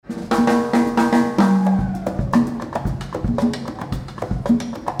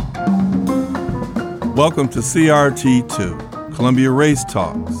Welcome to CRT2, Columbia Race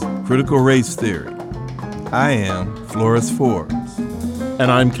Talks, Critical Race Theory. I am Floris Forbes. And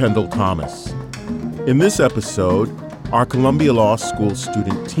I'm Kendall Thomas. In this episode, our Columbia Law School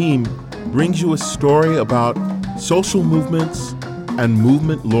student team brings you a story about social movements and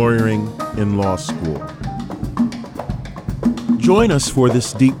movement lawyering in law school. Join us for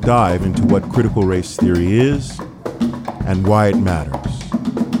this deep dive into what critical race theory is and why it matters.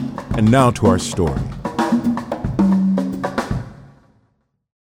 And now to our story.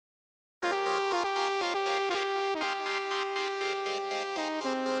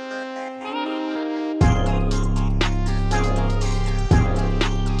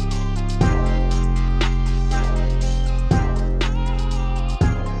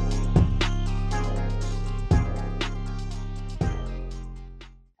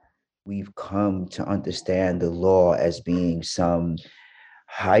 We've come to understand the law as being some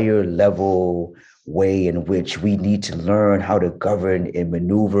higher level way in which we need to learn how to govern and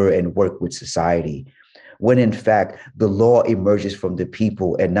maneuver and work with society, when in fact the law emerges from the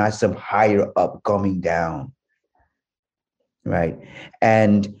people and not some higher up coming down, right?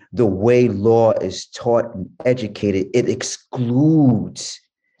 And the way law is taught and educated, it excludes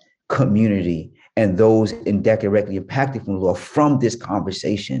community and those indirectly impacted from law from this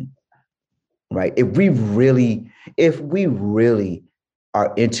conversation. Right. If we really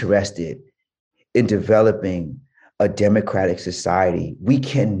are interested in developing a democratic society, we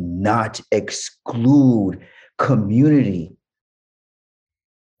cannot exclude community.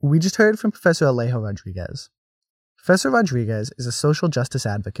 We just heard from Professor Alejo Rodriguez. Professor Rodriguez is a social justice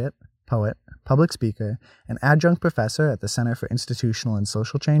advocate, poet, public speaker, and adjunct professor at the Center for Institutional and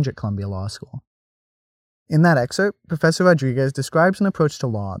Social Change at Columbia Law School. In that excerpt, Professor Rodriguez describes an approach to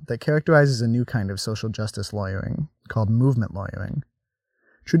law that characterizes a new kind of social justice lawyering, called movement lawyering.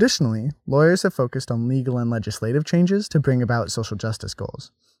 Traditionally, lawyers have focused on legal and legislative changes to bring about social justice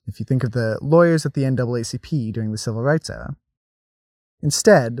goals, if you think of the lawyers at the NAACP during the Civil Rights era.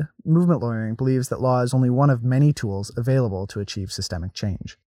 Instead, movement lawyering believes that law is only one of many tools available to achieve systemic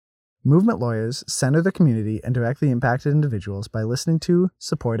change. Movement lawyers center the community and directly impacted individuals by listening to,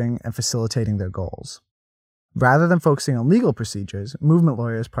 supporting, and facilitating their goals. Rather than focusing on legal procedures, movement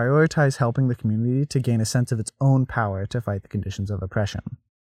lawyers prioritize helping the community to gain a sense of its own power to fight the conditions of oppression.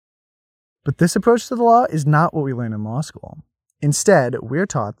 But this approach to the law is not what we learn in law school. Instead, we're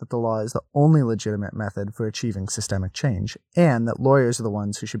taught that the law is the only legitimate method for achieving systemic change, and that lawyers are the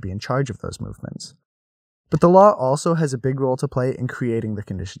ones who should be in charge of those movements. But the law also has a big role to play in creating the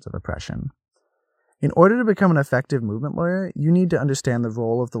conditions of oppression. In order to become an effective movement lawyer, you need to understand the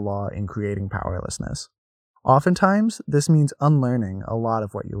role of the law in creating powerlessness. Oftentimes, this means unlearning a lot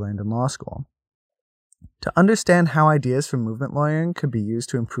of what you learned in law school. To understand how ideas from movement lawyering could be used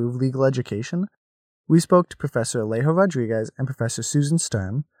to improve legal education, we spoke to Professor Alejo Rodriguez and Professor Susan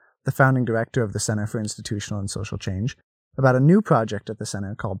Sturm, the founding director of the Center for Institutional and Social Change, about a new project at the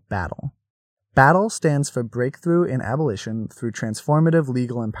center called BATTLE. BATTLE stands for Breakthrough in Abolition Through Transformative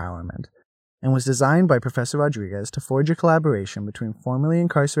Legal Empowerment, and was designed by Professor Rodriguez to forge a collaboration between formerly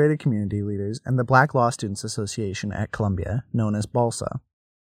incarcerated community leaders and the Black Law Students Association at Columbia, known as BALSA.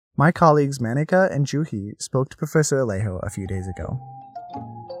 My colleagues Manika and Juhi spoke to Professor Alejo a few days ago.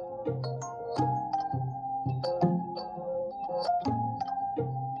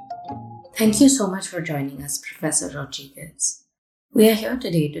 Thank you so much for joining us, Professor Rodriguez. We are here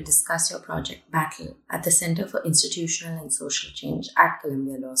today to discuss your project BATTLE at the Center for Institutional and Social Change at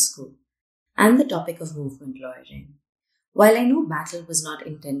Columbia Law School, and the topic of movement lawyering. While I know BATTLE was not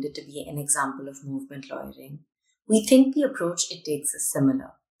intended to be an example of movement lawyering, we think the approach it takes is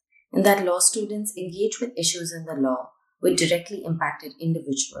similar, in that law students engage with issues in the law with directly impacted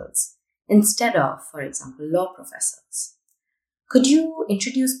individuals, instead of, for example, law professors. Could you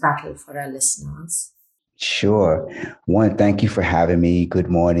introduce BATTLE for our listeners? Sure. One, thank you for having me. Good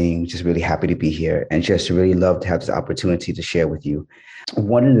morning. Just really happy to be here and just really love to have this opportunity to share with you.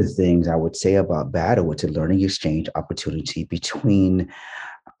 One of the things I would say about BATTLE, it's a learning exchange opportunity between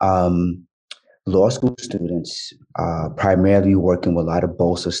law school students, primarily working with a lot of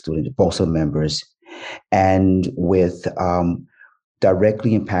BOSA students, BOSA members, and with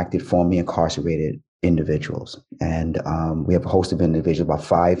directly impacted formerly incarcerated individuals. And we have a host of individuals, about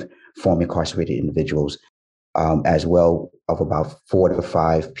 5 formerly incarcerated individuals, as well of about 4 to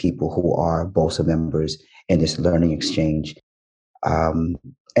 5 people who are BOSA members in this learning exchange.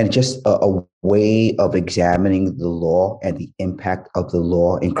 And just a way of examining the law and the impact of the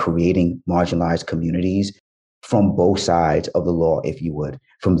law in creating marginalized communities from both sides of the law, if you would,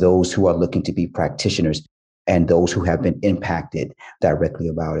 from those who are looking to be practitioners and those who have been impacted directly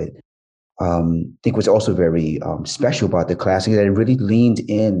about it. think was also very special about the class is that it really leaned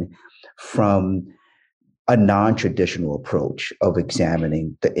in from a non-traditional approach of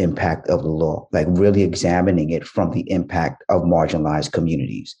examining the impact of the law, like really examining it from the impact of marginalized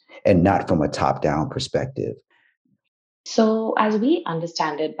communities and not from a top-down perspective. So, as we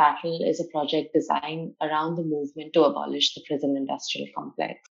understand it, Battle is a project designed around the movement to abolish the prison industrial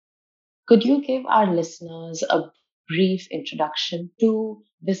complex. Could you give our listeners a brief introduction to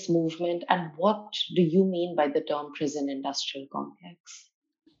this movement and what do you mean by the term prison industrial complex?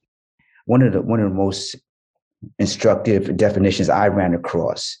 One of the most instructive definitions I ran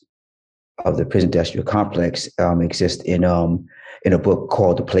across of the prison industrial complex exists in a book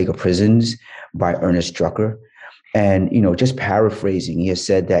called The Plague of Prisons by Ernest Drucker. And, just paraphrasing, he has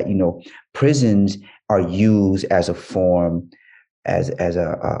said that, prisons are used as a form, as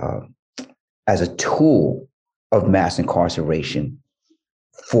a tool of mass incarceration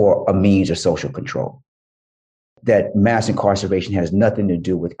for a means of social control. That mass incarceration has nothing to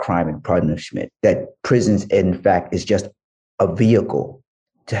do with crime and punishment, that prisons, in fact, is just a vehicle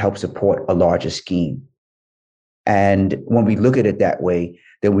to help support a larger scheme. And when we look at it that way,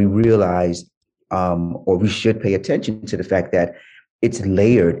 then we realize, or we should pay attention to the fact that it's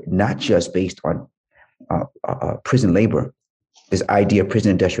layered, not just based on prison labor. This idea of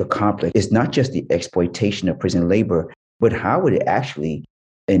prison industrial complex is not just the exploitation of prison labor, but how it actually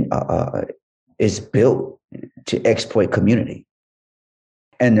is built to exploit community.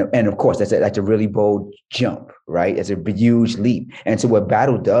 And of course, that's a really bold jump, right? It's a huge leap. And so what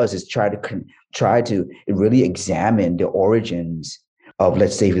Battle does is try to really examine the origins of,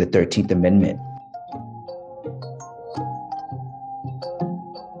 let's say, the 13th Amendment.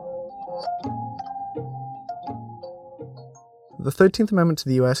 The 13th Amendment to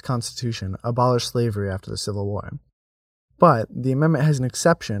the U.S. Constitution abolished slavery after the Civil War. But the amendment has an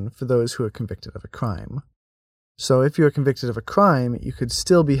exception for those who are convicted of a crime. So if you are convicted of a crime, you could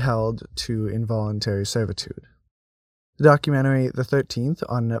still be held to involuntary servitude. The documentary The 13th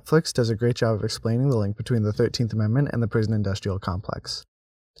on Netflix does a great job of explaining the link between the 13th Amendment and the prison industrial complex.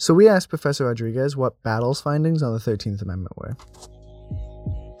 So we asked Professor Rodriguez what Battle's findings on the 13th Amendment were.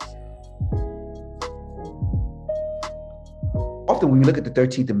 Often when we look at the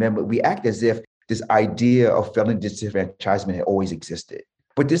 13th Amendment, we act as if this idea of felony disenfranchisement had always existed.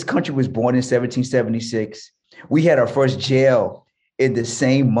 But this country was born in 1776. We had our first jail in the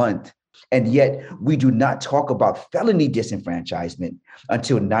same month. And yet we do not talk about felony disenfranchisement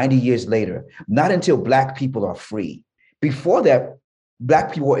until 90 years later, not until Black people are free. Before that,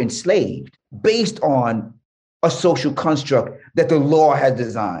 Black people were enslaved based on a social construct that the law had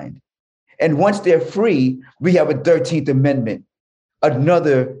designed. And once they're free, we have a 13th Amendment,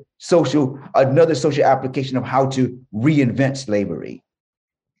 another social application of how to reinvent slavery.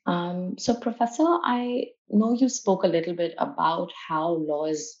 So, Professor, I know you spoke a little bit about how law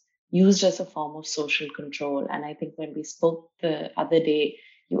is used as a form of social control. And I think when we spoke the other day,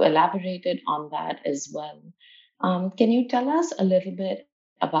 you elaborated on that as well. Can you tell us a little bit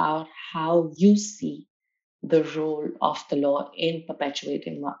about how you see the role of the law in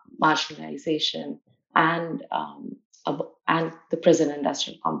perpetuating marginalization and the prison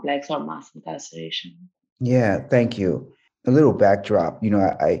industrial complex or mass incarceration? Yeah, thank you. A little backdrop.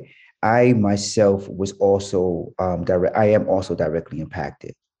 I myself was also I am also directly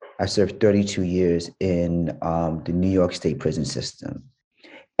impacted. I served 32 years in the New York State prison system.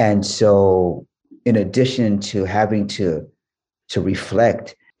 And so in addition to having to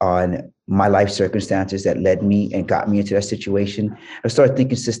reflect on my life circumstances that led me and got me into that situation, I started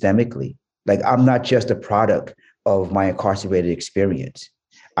thinking systemically. Like, I'm not just a product of my incarcerated experience.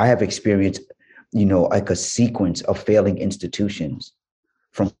 I have experienced, like a sequence of failing institutions,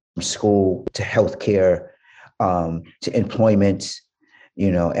 from school to healthcare, to employment,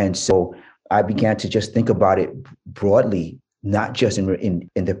 and so I began to just think about it broadly, not just in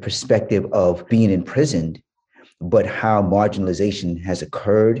the perspective of being imprisoned, but how marginalization has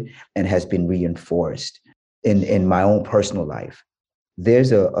occurred and has been reinforced in my own personal life.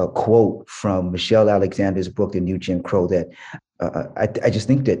 There's a quote from Michelle Alexander's book, The New Jim Crow, that I just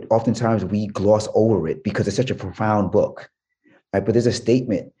think that oftentimes we gloss over it because it's such a profound book, right? But there's a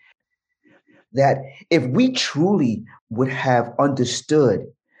statement that if we truly would have understood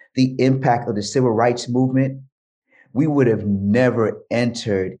the impact of the civil rights movement, we would have never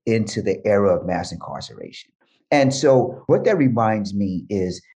entered into the era of mass incarceration. And so what that reminds me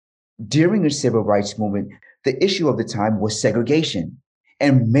is, during the civil rights movement, the issue of the time was segregation.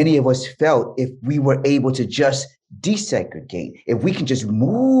 And many of us felt if we were able to just desegregate, if we can just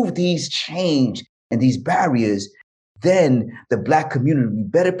move these chains and these barriers, then the Black community would be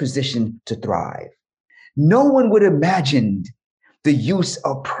better positioned to thrive. No one would have imagined the use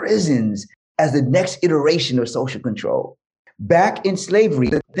of prisons as the next iteration of social control. Back in slavery,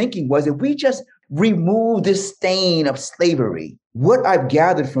 the thinking was if we just remove this stain of slavery, what I've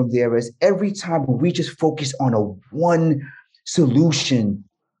gathered from there is every time we just focus on a one solution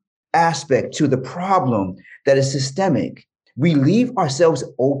aspect to the problem that is systemic, we leave ourselves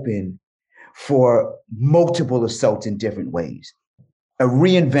open for multiple assaults in different ways, a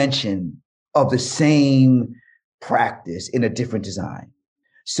reinvention of the same practice in a different design.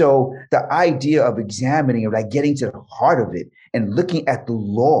 So the idea of examining, of like getting to the heart of it and looking at the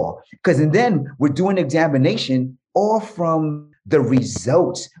law, because then we're doing examination all from the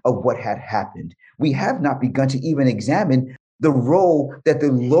results of what had happened. We have not begun to even examine the role that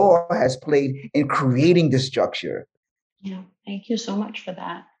the law has played in creating the structure. Yeah, thank you so much for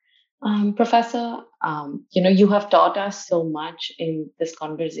that. Professor, you have taught us so much in this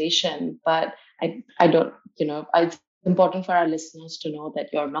conversation, but I don't, it's important for our listeners to know that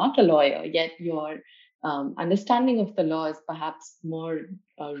you're not a lawyer, yet your understanding of the law is perhaps more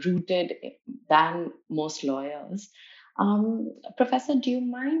rooted than most lawyers. Professor, do you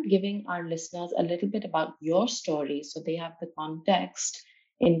mind giving our listeners a little bit about your story so they have the context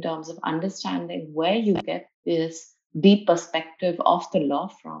in terms of understanding where you get this deep perspective of the law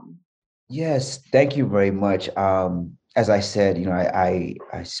from? Yes, thank you very much. As I said, I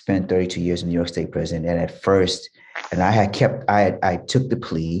spent 32 years in New York State Prison, and at first, and I took the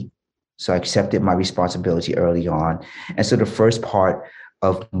plea, so I accepted my responsibility early on. And so the first part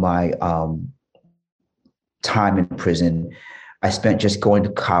of my time in prison, I spent just going to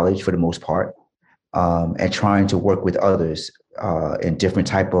college for the most part, and trying to work with others in different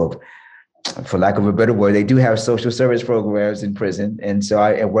type of, for lack of a better word, they do have social service programs in prison. And so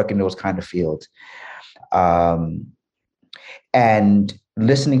I work in those kind of fields. And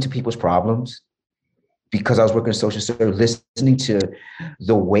listening to people's problems, because I was working in social service, listening to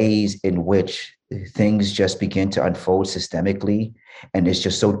the ways in which things just begin to unfold systemically. And it's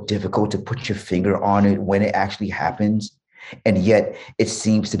just so difficult to put your finger on it when it actually happens. And yet it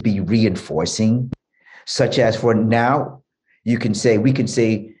seems to be reinforcing, such as for now, we can say,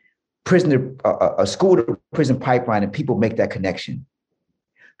 a school to prison pipeline, and people make that connection.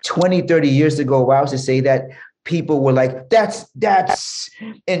 20, 30 years ago, if I was to say that, people were like, that's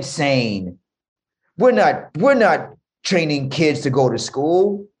insane. We're not training kids to go to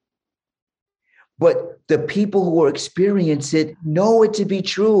school. But the people who experience it know it to be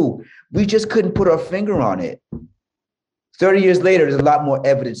true. We just couldn't put our finger on it. 30 years later, there's a lot more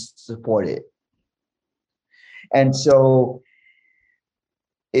evidence to support it. And so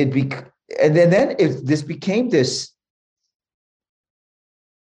this became this,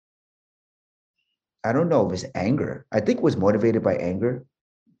 I don't know if it's anger. I think it was motivated by anger,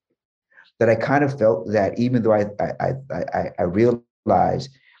 that I kind of felt that even though I realized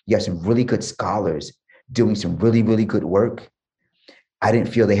you have some really good scholars doing some really, really good work, I didn't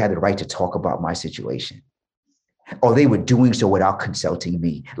feel they had the right to talk about my situation. Or they were doing so without consulting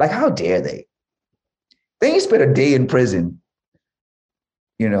me. Like, how dare they? They ain't spent a day in prison,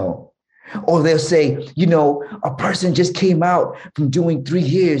 Or they'll say, a person just came out from doing 3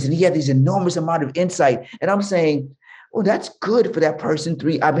 years and he had this enormous amount of insight. And I'm saying, well, that's good for that person.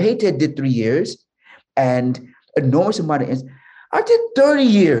 I hate that did 3 years and enormous amount of insight. I did 30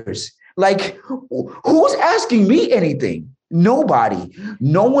 years. Like, who's asking me anything? Nobody.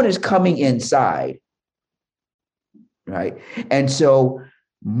 No one is coming inside. Right. And so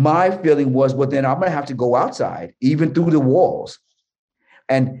my feeling was, well, then I'm going to have to go outside, even through the walls.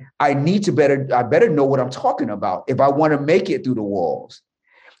 And I better know what I'm talking about if I want to make it through the walls.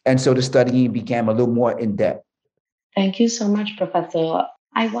 And so the studying became a little more in depth. Thank you so much, Professor.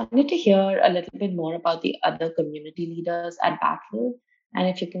 I wanted to hear a little bit more about the other community leaders at Battle. And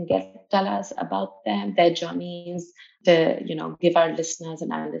if you can tell us about them, their journeys, to give our listeners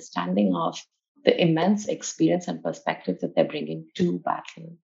an understanding of the immense experience and perspective that they're bringing to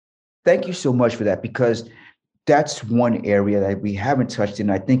Battle. Thank you so much for that, because that's one area that we haven't touched in.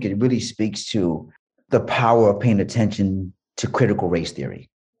 I think it really speaks to the power of paying attention to critical race theory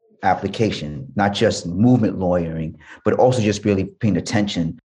application, not just movement lawyering, but also just really paying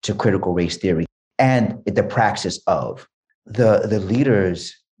attention to critical race theory and the praxis of the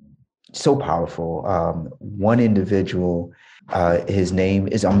leaders. So powerful. One individual, his name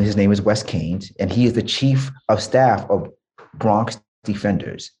is Wes Keynes, and he is the chief of staff of Bronx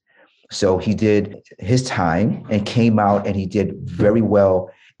Defenders. So he did his time and came out, and he did very well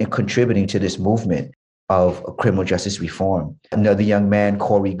in contributing to this movement of criminal justice reform. Another young man,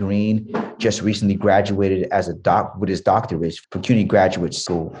 Corey Green, just recently graduated as with his doctorate from CUNY Graduate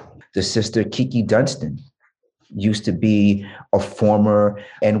School. The sister Kiki Dunstan used to be a former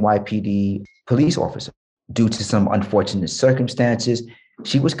NYPD police officer. Due to some unfortunate circumstances,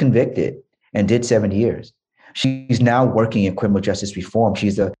 she was convicted and did 7 years. She's now working in criminal justice reform.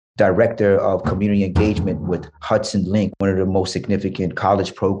 She's the director of community engagement with Hudson Link, one of the most significant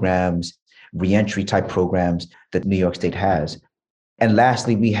college programs, reentry type programs that New York State has. And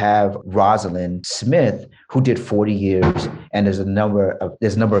lastly, we have Rosalind Smith, who did 40 years, and there's a number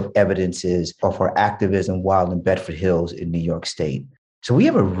of evidences of her activism while in Bedford Hills in New York State. So we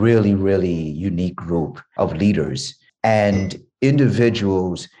have a really, really unique group of leaders and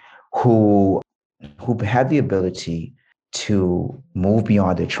individuals who have the ability to move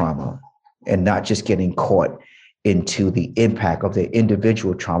beyond their trauma and not just getting caught into the impact of their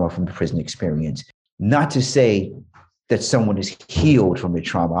individual trauma from the prison experience. Not to say that someone is healed from their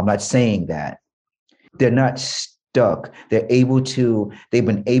trauma. I'm not saying that. They're not stuck. They've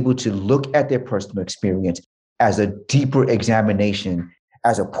been able to look at their personal experience as a deeper examination,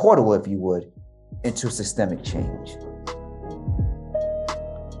 as a portal, if you would, into systemic change.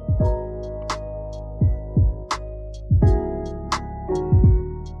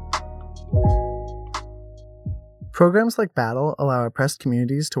 Programs like Battle allow oppressed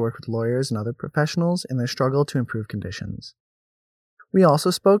communities to work with lawyers and other professionals in their struggle to improve conditions. We also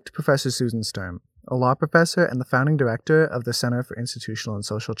spoke to Professor Susan Sturm, a law professor and the founding director of the Center for Institutional and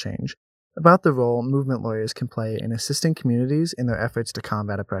Social Change, about the role movement lawyers can play in assisting communities in their efforts to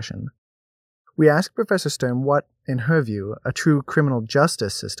combat oppression. We asked Professor Sturm what, in her view, a true criminal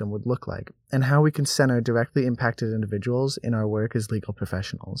justice system would look like, and how we can center directly impacted individuals in our work as legal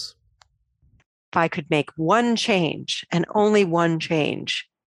professionals. If I could make one change, and only one change,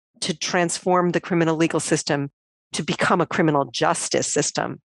 to transform the criminal legal system to become a criminal justice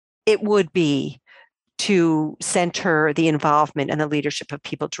system, it would be to center the involvement and the leadership of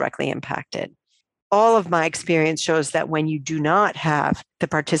people directly impacted. All of my experience shows that when you do not have the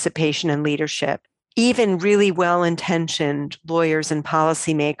participation and leadership, even really well-intentioned lawyers and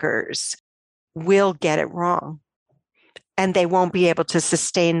policymakers will get it wrong, and they won't be able to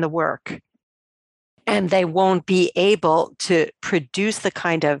sustain the work. And they won't be able to produce the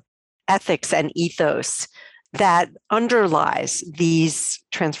kind of ethics and ethos that underlies these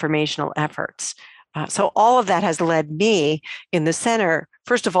transformational efforts. So all of that has led me in the center,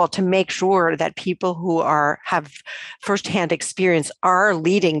 first of all, to make sure that people who have firsthand experience are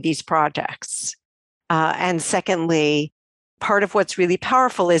leading these projects. And secondly, part of what's really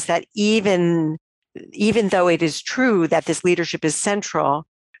powerful is that even though it is true that this leadership is central,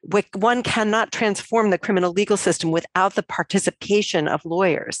 one cannot transform the criminal legal system without the participation of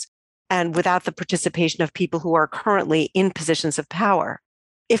lawyers and without the participation of people who are currently in positions of power,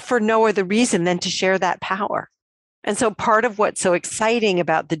 if for no other reason than to share that power. And so part of what's so exciting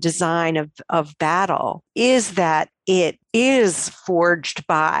about the design of Battle is that it is forged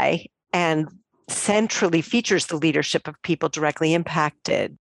by and centrally features the leadership of people directly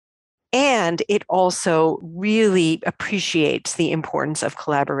impacted. And it also really appreciates the importance of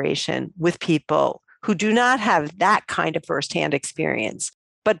collaboration with people who do not have that kind of firsthand experience,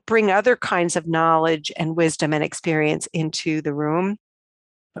 but bring other kinds of knowledge and wisdom and experience into the room.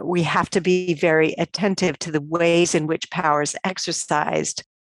 We have to be very attentive to the ways in which power is exercised,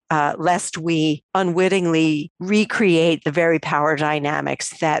 lest we unwittingly recreate the very power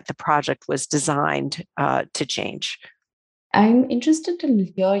dynamics that the project was designed to change. I'm interested to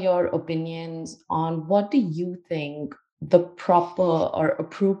hear your opinions on what do you think the proper or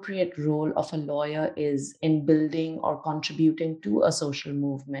appropriate role of a lawyer is in building or contributing to a social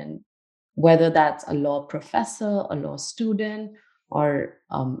movement, whether that's a law professor, a law student, or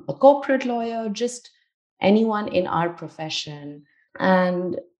a corporate lawyer, just anyone in our profession.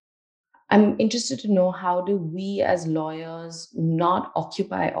 And I'm interested to know, how do we as lawyers not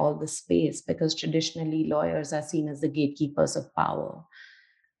occupy all the space? Because traditionally lawyers are seen as the gatekeepers of power.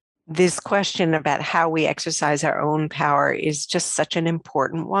 This question about how we exercise our own power is just such an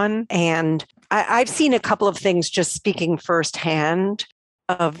important one. And I've seen a couple of things, just speaking firsthand,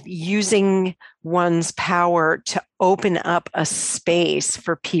 of using one's power to open up a space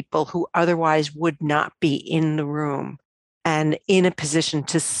for people who otherwise would not be in the room and in a position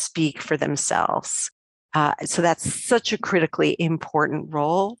to speak for themselves. So that's such a critically important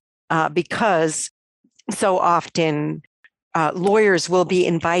role because so often lawyers will be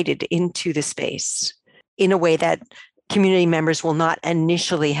invited into the space in a way that community members will not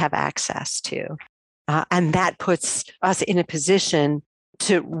initially have access to. And that puts us in a position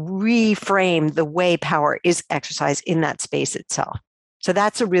to reframe the way power is exercised in that space itself. So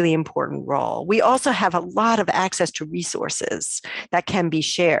that's a really important role. We also have a lot of access to resources that can be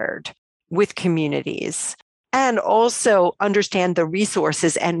shared with communities, and also understand the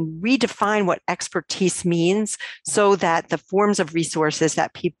resources and redefine what expertise means so that the forms of resources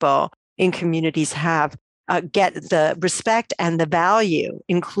that people in communities have get the respect and the value,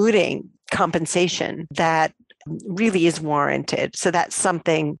 including compensation, that really is warranted. So that's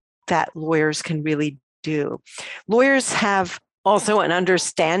something that lawyers can really do. Lawyers have also an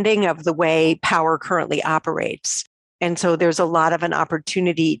understanding of the way power currently operates. And so there's a lot of an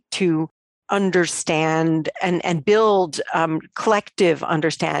opportunity to understand and build collective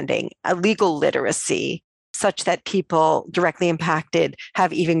understanding, a legal literacy, such that people directly impacted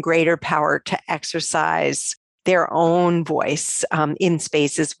have even greater power to exercise their own voice in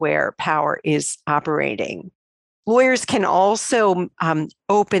spaces where power is operating. Lawyers can also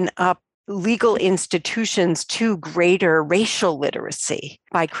open up legal institutions to greater racial literacy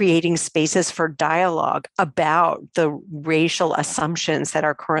by creating spaces for dialogue about the racial assumptions that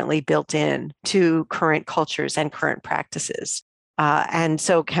are currently built in to current cultures and current practices. And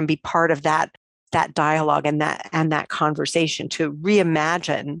so can be part of that dialogue and that conversation to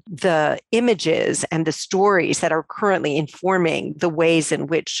reimagine the images and the stories that are currently informing the ways in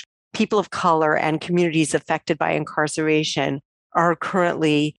which people of color and communities affected by incarceration are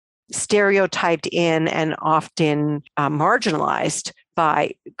currently stereotyped in and often marginalized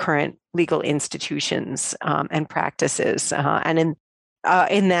by current legal institutions and practices. And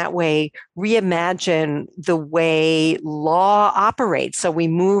in that way, reimagine the way law operates. So we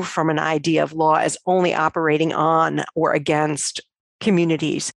move from an idea of law as only operating on or against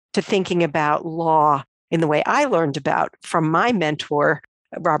communities to thinking about law in the way I learned about from my mentor,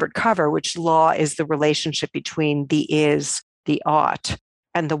 Robert Cover, which law is the relationship between the is, the ought,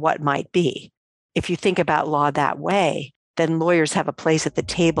 and the what might be. If you think about law that way, then lawyers have a place at the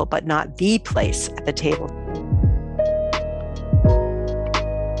table, but not the place at the table.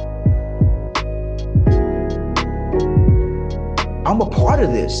 I'm a part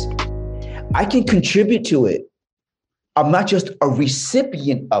of this. I can contribute to it. I'm not just a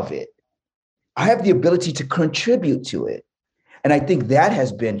recipient of it. I have the ability to contribute to it. And I think that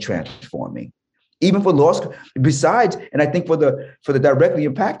has been transforming. Even for law school, besides, and I think for the directly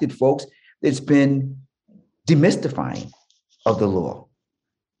impacted folks, it's been demystifying of the law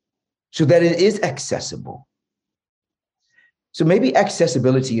so that it is accessible. So maybe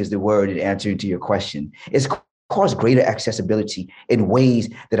accessibility is the word in answer to your question. It's caused greater accessibility in ways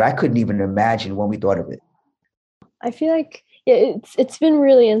that I couldn't even imagine when we thought of it. I feel like it's been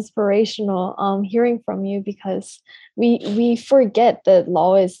really inspirational hearing from you, because we forget that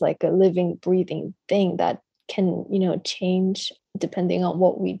law is like a living, breathing thing that can, change depending on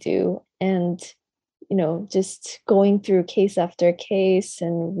what we do. And, just going through case after case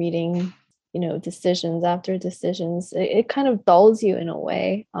and reading, decisions after decisions, it kind of dulls you in a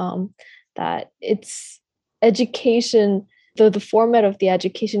way that it's education. The format of the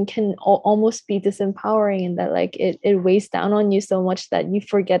education can almost be disempowering, in that like it weighs down on you so much that you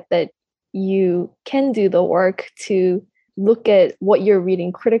forget that you can do the work to look at what you're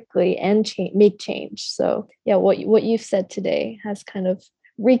reading critically and make change. So yeah, what you've said today has kind of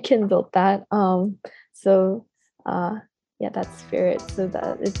rekindled that. That spirit. So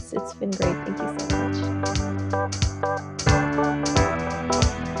that it's been great. Thank you so much.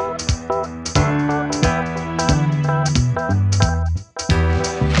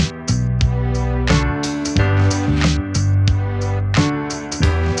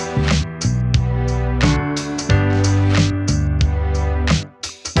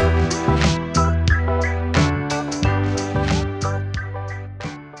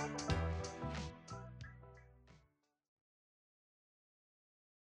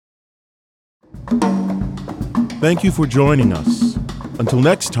 Thank you for joining us. Until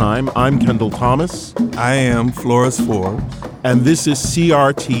next time, I'm Kendall Thomas. I am Flores Forbes. And this is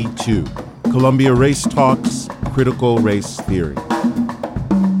CRT2, Columbia Race Talks, Critical Race Theory.